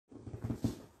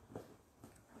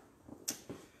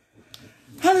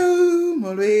Hello,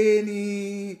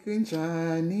 molweni,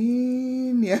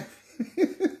 kunjani?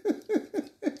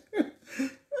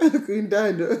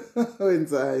 Kuyintando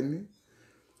wenzani?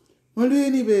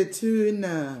 Molweni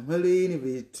bethuna, molweni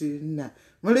bethuna,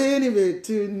 molweni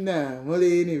bethuna,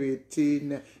 molweni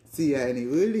bethuna.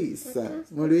 Siyanibulisa,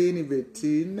 molweni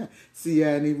bethuna,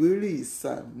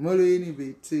 siyanibulisa, molweni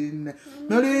bethuna,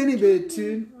 molweni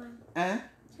bethuna.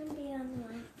 Champion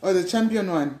one. Oh, the champion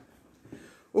one.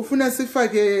 Ufuna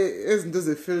sifake ezinto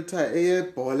ze-filter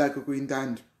eyebhola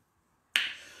kuyintando.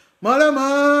 Molo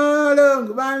molo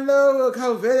ngubani lo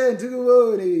khawuvele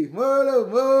ndikubone. Molo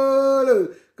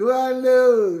molo ngubani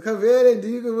lo khawuvele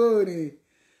ndikubone.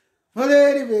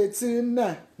 Molweni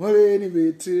bethuna, molweni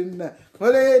bethuna,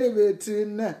 molweni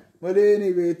bethuna,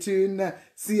 molweni bethuna.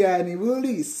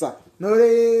 Siyanibulisa,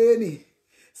 molweni.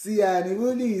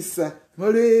 Siyanibulisa,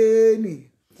 molweni.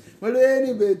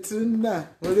 Molweni bethuna,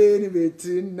 molweni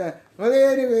bethuna,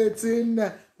 molweni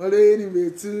bethuna, molweni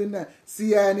bethuna.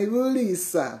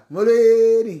 Siyanibulisa,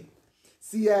 molweni.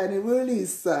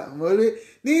 Siyanibulisa, molweni.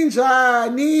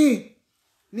 Ninjani?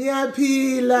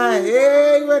 Niyaphila?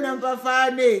 Hey wena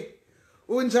mpafane.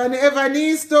 Unjani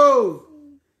Evanisto?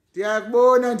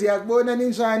 Ndiyakubona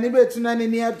ninjani bethuna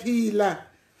niyaphila?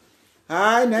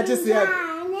 Hayi nathi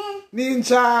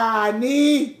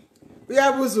ninjani?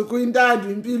 Uyabuza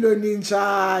kuyintando impilo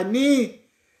ninjani?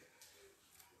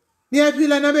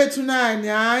 Niyaphila nabethu nani?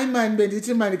 Hayi man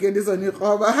bendithi mani ke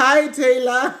ndizoniqoba. Hayi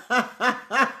Taylor.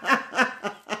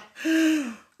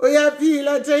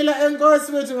 Uyaphila Taylor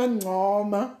enkosi bethu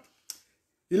ngangcoma.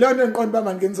 Yilonto ngiqonda ba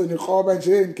mani ke ndizoniqoba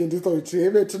nje ke ndizoje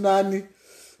bethu nani.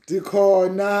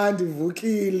 Ndikhona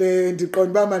ndivukile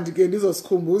ndiqonda ba mani ke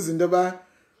ndizosikhumbuza into ba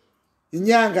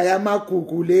inyanga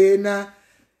yamagugu lena.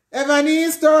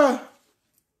 Evanisto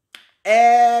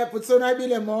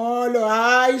Putsonabile molo.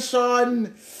 Hi Sean.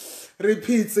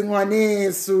 Repeats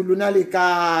ngwanesu luna le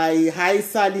kae. Hi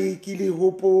Sally ke le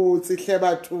hopotse hle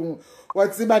bathong. Wa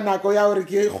tsiba nako ya hore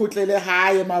ke kgutlele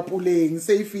hae mapuleng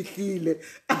se e fihlile.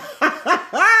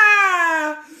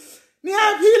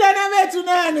 Niyaphila na bethu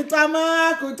nani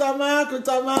Tamako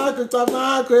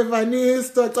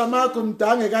Evanisto Tamako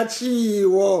mdange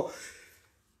kachiwo.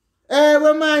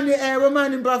 Ewe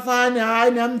mani mpafane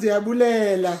hayi nami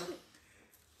ndiyabulela.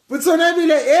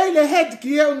 Putsonabile le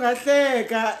headgear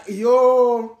ungahleka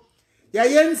yo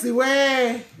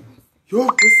yayenziwe yo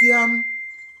Nkosi yami.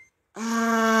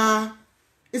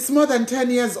 It's more than 10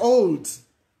 years old.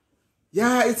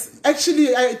 Yeah, it's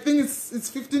actually I think it's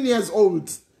 15 years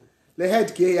old. The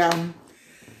headgear yami.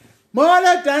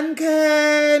 Molo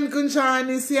Duncan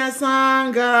kunjani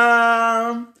siyasanga.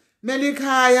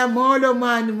 Melikhaya molo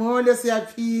mani molo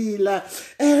siyaphila.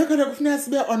 Kodwa kufuneka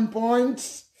sibe on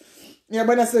point.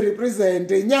 Ngiyabona se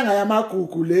represent inyanga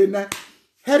yamagugu lena.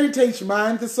 Heritage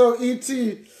month so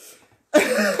ithi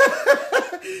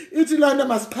lana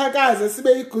masiqhakaze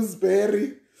sibe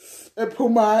igooseberry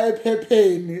ephuma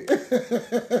ephepheni.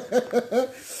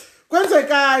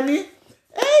 Kwenzekani?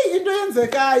 Into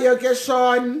yenzekayo ke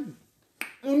Sean.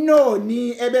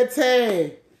 Unoni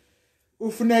ebethe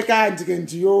ufuneka ndike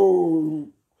ndiyo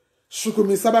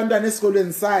shukumisa abantwana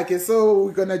esikolweni sakhe, so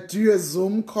we're gonna do a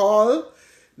Zoom call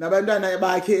nabantwana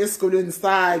bakhe esikolweni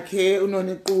sakhe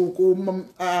unoni Quku.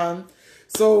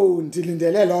 So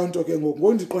ndilindele lonto ke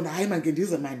ngoku ndiqonda hayi manje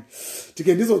ndize mani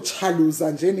ndike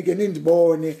ndizochaluza nje nike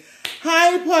nindibone.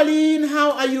 Hi Pauline,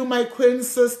 how are you my queen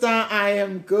sister? I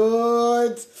am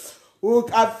good.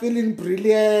 Woke up feeling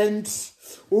brilliant.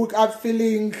 Woke up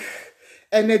feeling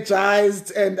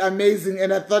energized and amazing,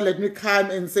 and I thought let me come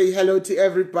and say hello to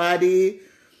everybody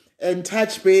and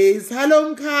touch base.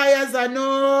 Hello Mkhaya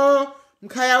Zano.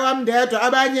 Mkhaya wam ndedwa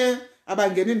abanye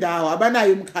abangena indawo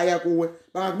abanayo umkhaya kuwe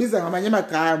bangakubiza ngamanye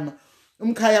amagama.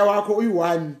 Umkhaya wakho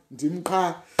uyi1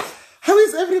 ndimqa. How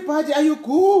is everybody? Are you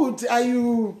good? Are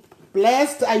you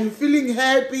blessed? Are you feeling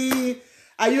happy?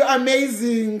 Are you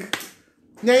amazing?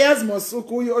 Nyayazi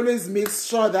Mosuku, you always make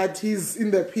sure that he's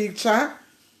in the picture.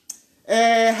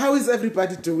 How is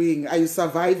everybody doing? Are you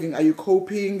surviving? Are you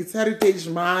coping? It's Heritage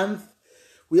Month.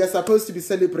 We are supposed to be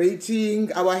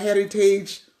celebrating our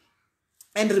heritage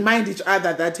and remind each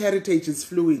other that heritage is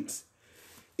fluid.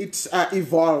 It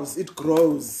evolves, it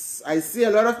grows. I see a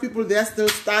lot of people, they're still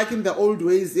stuck in the old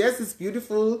ways. Yes, it's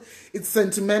beautiful, it's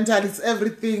sentimental, it's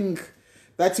everything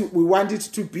that we want it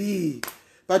to be.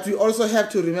 But we also have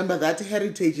to remember that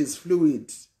heritage is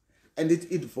fluid and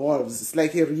it evolves. It's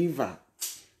like a river.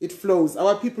 It flows.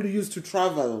 Our people used to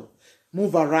travel,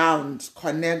 move around,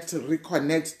 connect,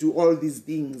 reconnect, do all these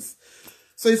things.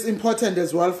 So it's important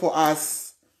as well for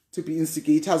us to be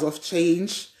instigators of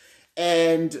change.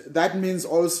 And that means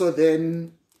also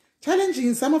then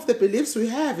challenging some of the beliefs we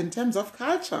have in terms of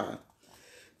culture.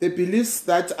 The beliefs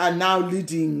that are now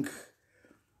leading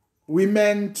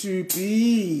women to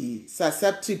be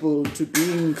susceptible to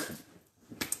being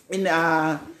in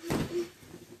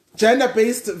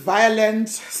gender-based violent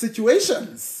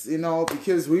situations,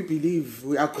 because we believe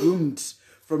we are groomed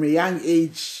from a young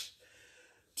age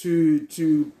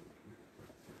to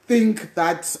think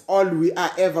that all we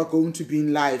are ever going to be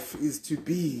in life is to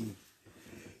be,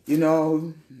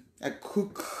 a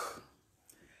cook,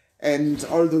 and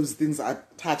all those things are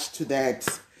attached to that.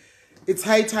 It's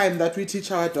high time that we teach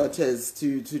our daughters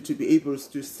to be able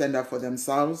to stand up for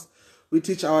themselves. We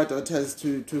teach our daughters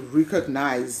to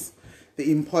recognize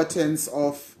the importance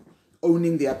of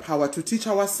owning their power, to teach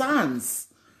our sons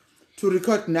to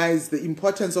recognize the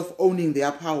importance of owning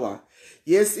their power.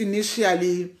 Yes,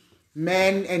 initially,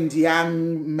 men and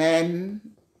young men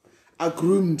are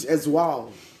groomed as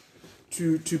well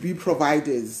to be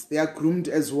providers. They are groomed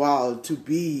as well to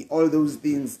be all those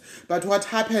things. But what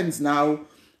happens now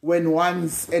when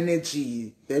one's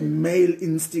energy, the male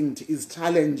instinct, is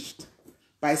challenged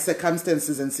by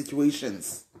circumstances and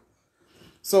situations?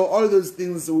 So all those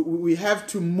things, we have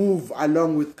to move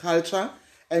along with culture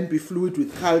and be fluid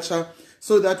with culture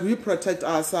so that we protect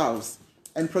ourselves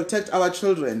and protect our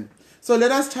children. So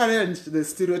let us challenge the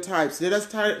stereotypes. Let us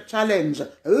challenge...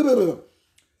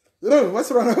 What's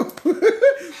wrong?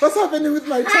 What's happening with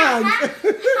my tongue?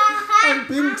 I'm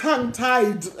being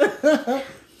tongue-tied.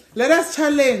 Let us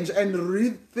challenge and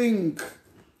rethink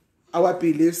our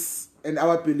beliefs and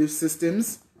our belief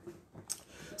systems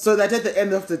so that at the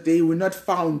end of the day, we're not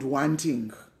found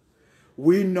wanting.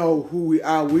 We know who we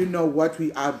are. We know what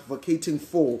we are advocating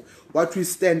for, what we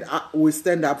stand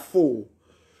up for.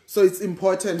 So it's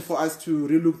important for us to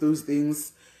relook those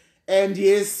things. And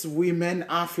yes, women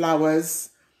are flowers.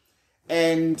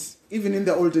 And even in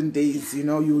the olden days,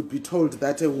 you would be told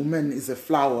that a woman is a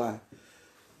flower.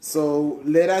 So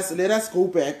let us go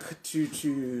back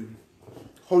to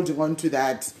holding on to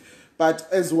that. But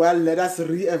as well, let us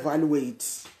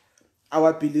reevaluate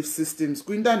our belief systems.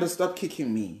 Gwindando, stop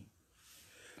kicking me.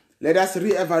 Let us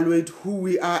reevaluate who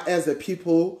we are as a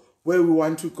people, where we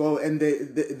want to go, and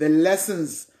the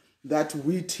lessons that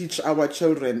we teach our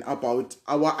children about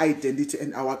our identity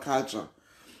and our culture.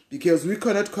 Because we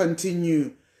cannot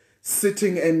continue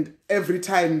sitting and every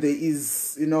time there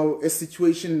is, a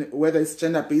situation, whether it's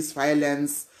gender-based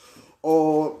violence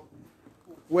or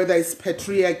whether it's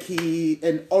patriarchy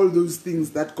and all those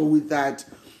things that go with that,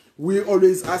 we're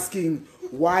always asking,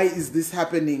 why is this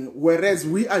happening? Whereas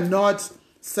we are not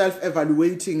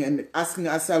self-evaluating and asking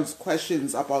ourselves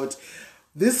questions about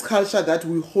this culture that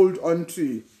we hold on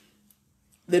to,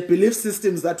 the belief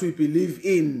systems that we believe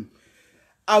in.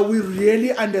 Are we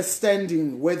really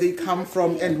understanding where they come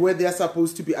from and where they are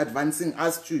supposed to be advancing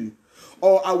us to?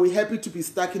 Or are we happy to be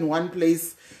stuck in one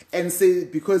place and say,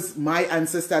 because my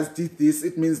ancestors did this,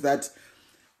 it means that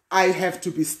I have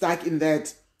to be stuck in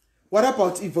that? What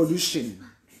about evolution?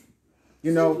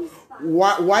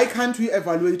 Why can't we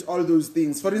evaluate all those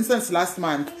things? For instance, last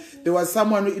month, there was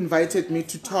someone who invited me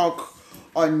to talk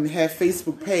on her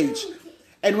Facebook page.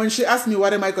 And when she asked me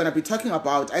what am I going to be talking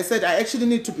about, I said I actually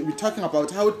need to be talking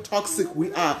about how toxic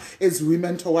we are as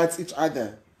women towards each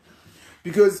other.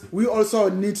 Because we also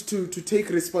need to take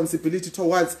responsibility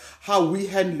towards how we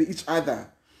handle each other.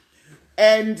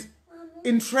 And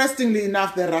interestingly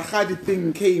enough, the Rakhadi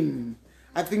thing came,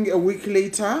 I think, a week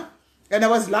later. And I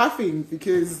was laughing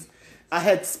because I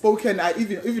had spoken,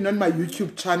 even on my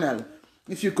YouTube channel.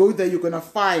 If you go there, you're going to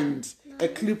find a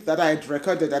clip that I had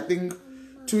recorded, I think,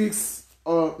 2 weeks.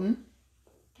 Can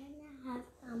I have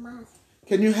a mask?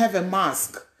 Can you have a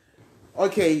mask?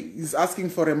 Okay, he's asking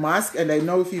for a mask, and I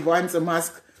know if he wants a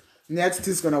mask, next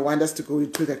he's going to want us to go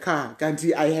into the car.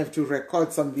 Kanti, I have to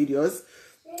record some videos.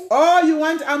 Oh, you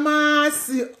want a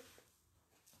mask?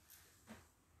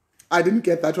 I didn't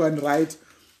get that one right.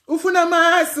 Ufuna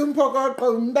mask umphokoqo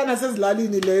umntana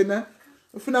sezilalini lena.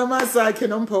 Ufuna mask akhe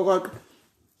nomphokoqo.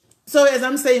 So as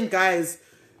I'm saying, guys,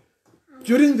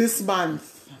 during this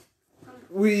month,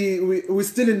 we're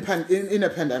still in a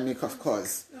pandemic, of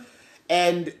course,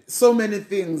 and so many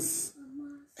things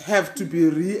have to be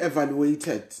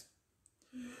re-evaluated.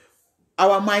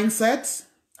 Our mindset,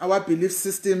 our belief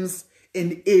systems,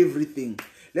 and everything.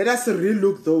 Let us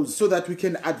relook those so that we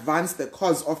can advance the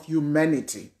cause of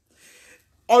humanity.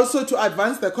 Also, to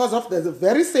advance the cause of the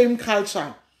very same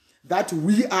culture that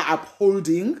we are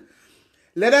upholding,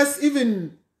 let us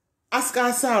even ask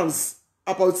ourselves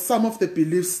about some of the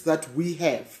beliefs that we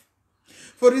have.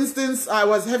 For instance, I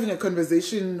was having a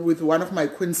conversation with one of my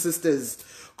queen sisters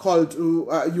called,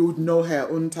 you would know her,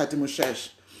 Untati Mushesh.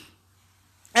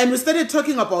 And we started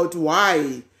talking about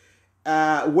why,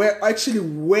 where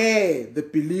the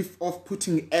belief of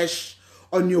putting ash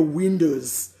on your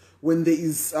windows when there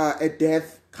is a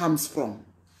death comes from.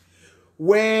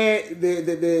 Where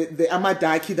the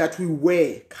amadaki that we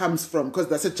wear comes from, because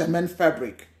that's a German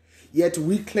fabric, yet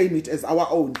we claim it as our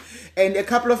own. And a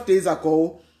couple of days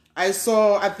ago, I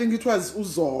think it was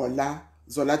Zola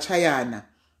Chayana.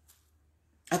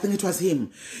 I think it was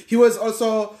him. He was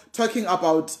also talking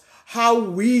about how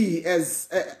we as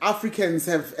Africans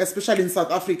have, especially in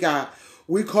South Africa,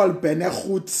 we call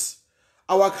benechut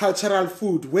our cultural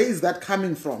food. Where is that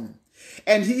coming from?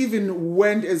 And he even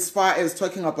went as far as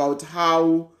talking about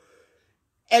how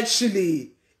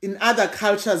actually in other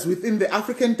cultures within the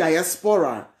African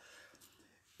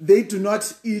they do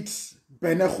not eat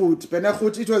benechut.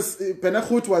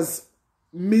 Benechut was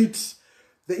meat,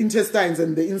 the intestines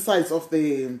and the insides of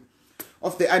the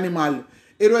animal.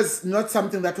 It was not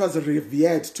something that was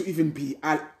revered to even be,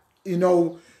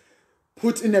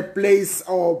 put in a place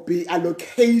or be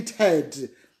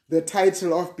allocated the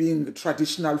title of being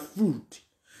traditional food,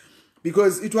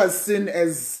 because it was seen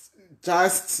as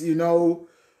just,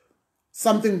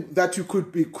 something that you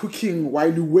could be cooking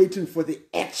while you're waiting for the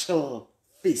actual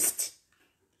feast.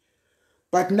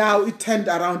 But now it turned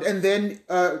around, and then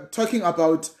talking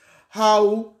about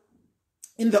how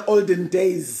in the olden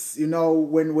days,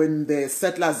 when the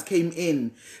settlers came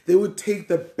in, they would take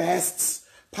the best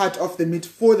part of the meat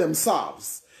for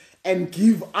themselves and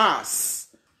give us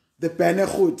the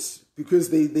benechut, because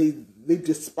they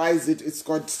despise it. It's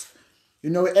got,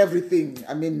 everything.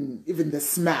 I mean, even the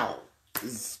smell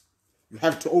is, you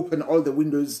have to open all the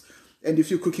windows, and if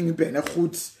you're cooking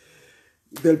benechut,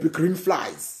 there'll be green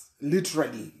flies,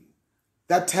 literally.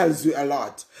 That tells you a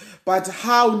lot. But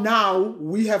how now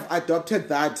we have adopted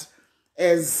that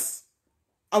as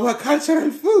our cultural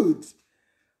food.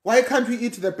 Why can't we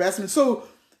eat the best meat? So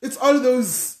it's all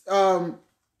those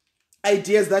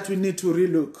ideas that we need to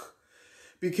relook,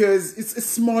 because it's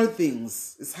small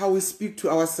things. It's how we speak to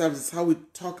ourselves. It's how we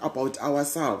talk about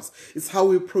ourselves. It's how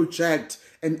we project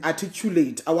and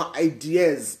articulate our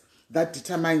ideas that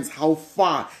determines how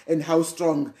far and how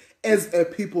strong as a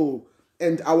people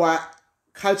and our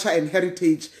culture and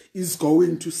heritage is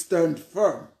going to stand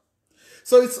firm.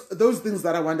 So it's those things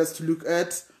that I want us to look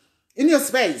at in your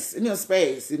space.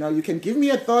 You can give me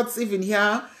your thoughts even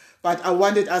here, but I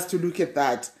wanted us to look at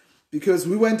that. Because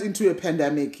we went into a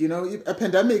pandemic, a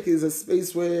pandemic is a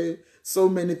space where so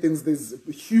many things, there's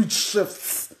huge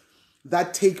shifts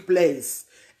that take place.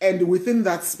 And within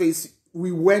that space,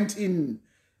 we went in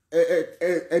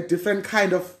a different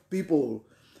kind of people.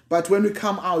 But when we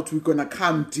come out, we're going to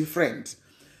come different.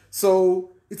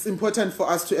 So it's important for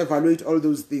us to evaluate all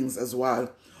those things as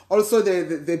well. Also,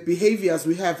 the behaviors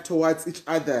we have towards each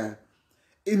other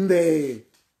in the,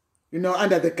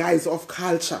 under the guise of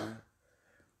culture.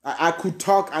 I could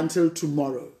talk until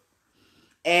tomorrow.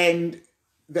 And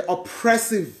the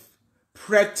oppressive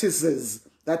practices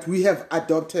that we have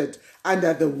adopted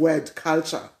under the word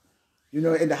culture,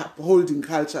 and holding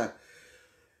culture.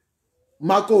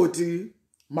 Makoti,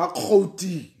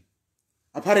 Makhoti.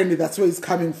 Apparently that's where it's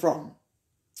coming from.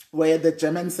 Where the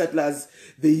German settlers,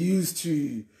 they used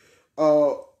to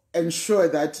ensure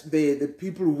that the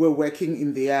people who were working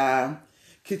in their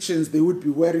kitchens, they would be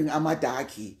wearing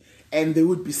amadaki. And they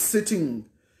would be sitting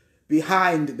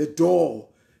behind the door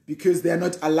because they are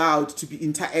not allowed to be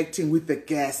interacting with the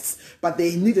guests. But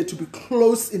they needed to be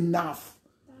close enough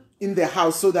in the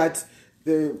house so that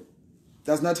they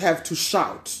does not have to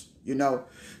shout,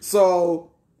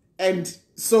 So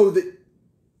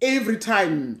every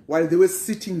time while they were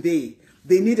sitting there,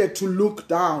 they needed to look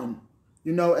down,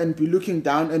 and be looking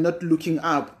down and not looking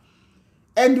up.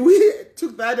 And we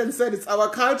took that and said it's our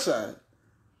culture.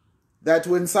 That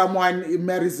when someone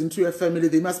marries into a family,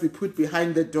 they must be put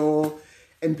behind the door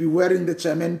and be wearing the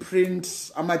German print,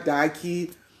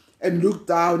 amadaki, and look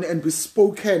down and be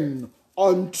spoken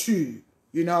onto,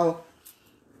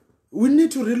 We need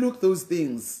to relook those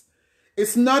things.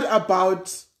 It's not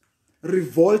about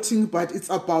revolting, but it's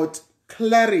about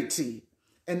clarity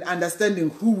and understanding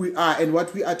who we are and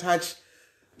what we attach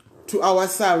to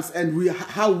ourselves and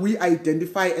how we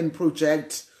identify and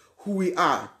project who we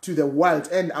are to the world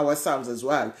and ourselves as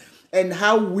well, and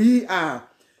how we are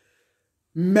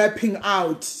mapping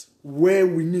out where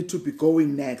we need to be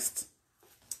going next.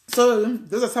 So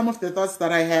those are some of the thoughts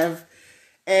that I have.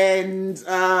 And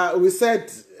we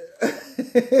said,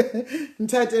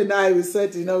 Ntata and I, we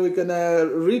said, we're going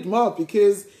to read more,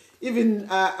 because even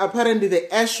apparently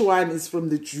the ash one is from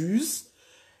the Jews.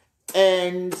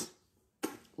 And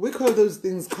we call those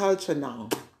things culture now.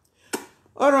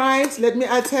 All right, let me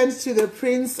attend to the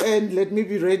prince and let me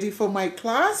be ready for my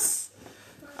class.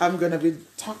 I'm going to be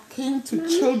talking to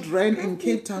children in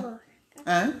Cape Town.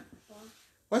 Huh?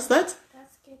 What's that?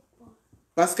 Basketball.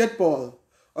 Basketball.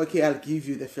 Okay, I'll give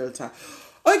you the filter.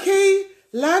 Okay,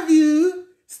 love you.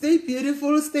 Stay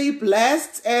beautiful, stay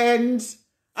blessed, and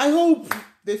I hope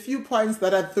the few points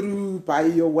that are through by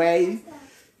your way,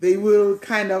 they will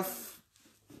kind of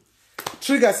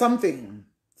trigger something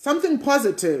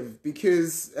positive,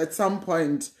 because at some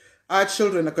point our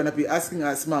children are going to be asking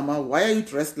us, Mama, why are you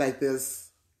dressed like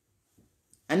this?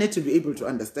 I need to be able to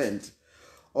understand,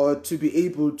 or to be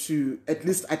able to at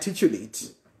least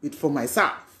articulate it for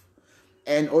myself,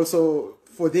 and also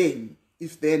for them,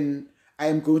 if then I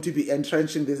am going to be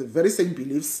entrenching the very same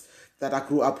beliefs that I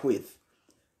grew up with.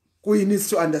 Queen needs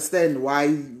to understand why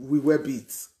we wear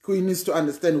beads. Queen needs to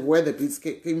understand where the beads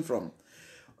came from,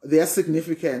 their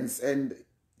significance, and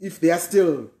if they are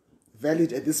still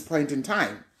valid at this point in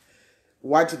time,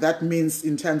 what that means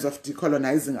in terms of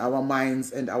decolonizing our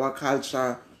minds and our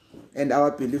culture and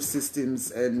our belief systems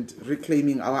and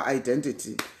reclaiming our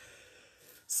identity.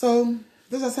 So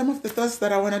those are some of the thoughts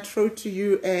that I want to throw to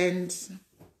you, and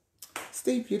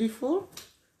stay beautiful,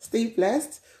 stay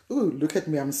blessed. Ooh, look at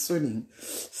me, I'm swooning.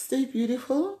 Stay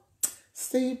beautiful,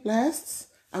 stay blessed.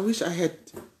 I wish I had,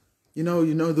 you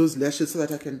know those lashes so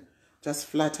that I can just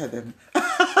flatter them.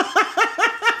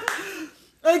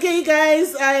 Okay,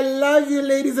 guys, I love you,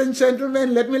 ladies and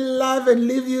gentlemen. Let me love and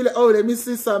leave you. Oh, let me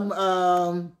see some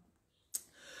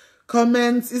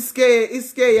comments.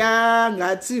 Iske ya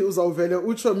ngathi uzawuvele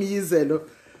utsho miyizelo.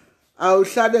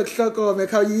 Awuhlabe kuhlokome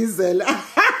khawuyizela.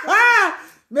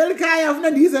 Melkhaya ufuna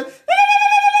ndiyizela.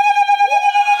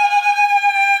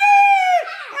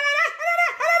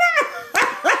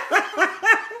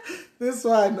 This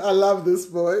one, I love this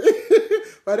boy.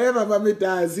 Whatever mommy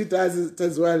does, he does it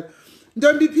as well.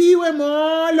 Ntombipiwe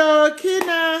Molo, Kina,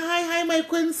 hi my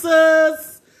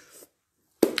princess.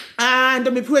 And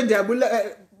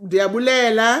Ntombipiwe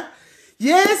Ndiabulela.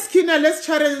 Yes, Kina, let's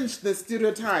challenge the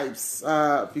stereotypes,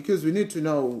 because we need to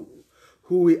know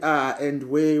who we are and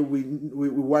where we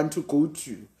want to go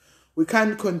to. We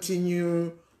can't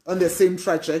continue on the same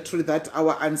trajectory that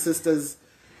our ancestors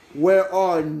were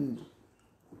on,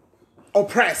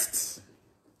 oppressed,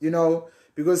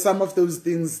 because some of those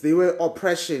things, they were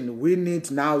oppression. We need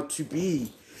now to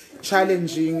be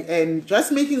challenging and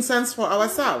just making sense for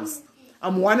ourselves.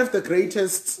 I'm one of the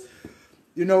greatest,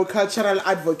 cultural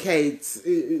advocates,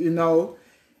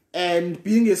 and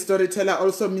being a storyteller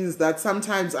also means that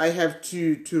sometimes I have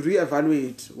to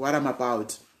reevaluate what I'm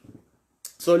about.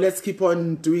 So let's keep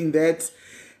on doing that.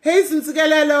 Hey,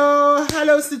 Sintsikelelo.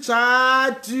 Hello,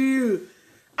 Sijatu.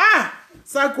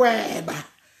 Sakweba.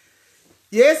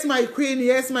 Yes, my queen.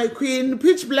 Yes, my queen.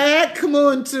 Pitch Black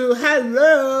Muntu.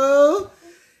 Hello.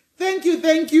 Thank you,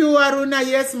 Aruna.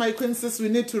 Yes, my princess. We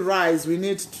need to rise. We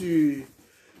need to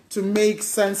make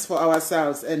sense for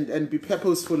ourselves and be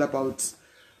purposeful about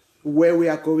where we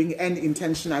are going and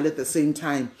intentional at the same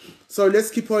time. So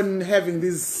let's keep on having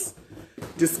these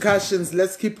discussions.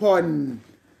 Let's keep on.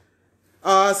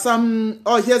 Here's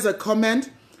a comment.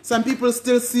 Some people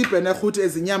still see benekhuti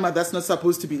as inyama that's not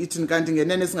supposed to be eaten kanti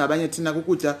ngenene singabanye thina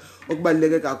kukutya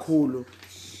okubaluleke kakhulu.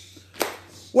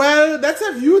 Well, that's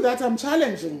a view that I'm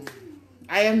challenging.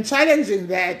 I am challenging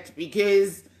that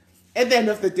because at the end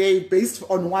of the day, based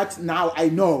on what now I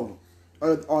know,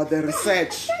 or the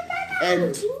research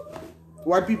and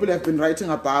what people have been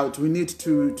writing about, we need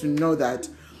to know that.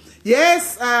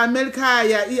 Yes,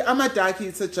 Melkhaya, Amadaki,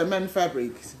 it's a German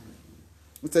fabric.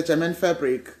 It's a German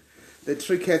fabric. The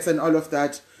trinkets and all of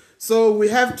that. So we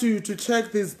have to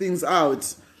check these things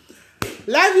out.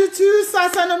 Love you too,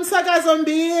 Sasa Nomsaka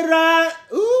Zombira.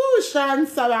 Ooh, Shan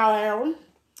Sabawel.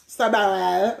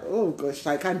 Oh gosh,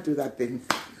 I can't do that thing.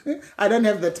 I don't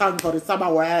have the tongue for it.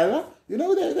 Sabawel.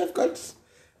 They've got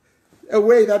a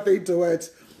way that they do it.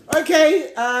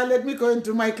 Okay, let me go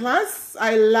into my class.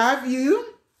 I love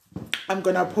you. I'm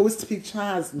gonna post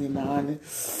pictures, Niman.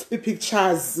 The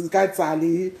pictures,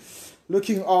 Gatsali.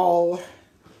 Looking all,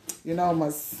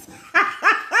 must.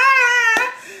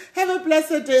 Have a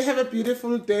blessed day. Have a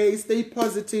beautiful day. Stay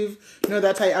positive. Know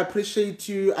that I appreciate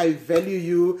you. I value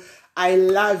you. I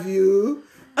love you.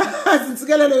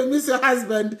 Miss your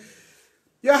husband.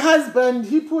 Your husband,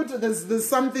 he put, there's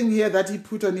something here that he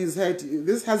put on his head.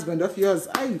 This husband of yours,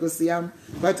 I ain't go see him.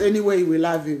 But anyway, we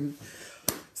love him.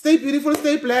 Stay beautiful.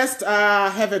 Stay blessed.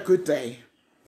 Have a good day.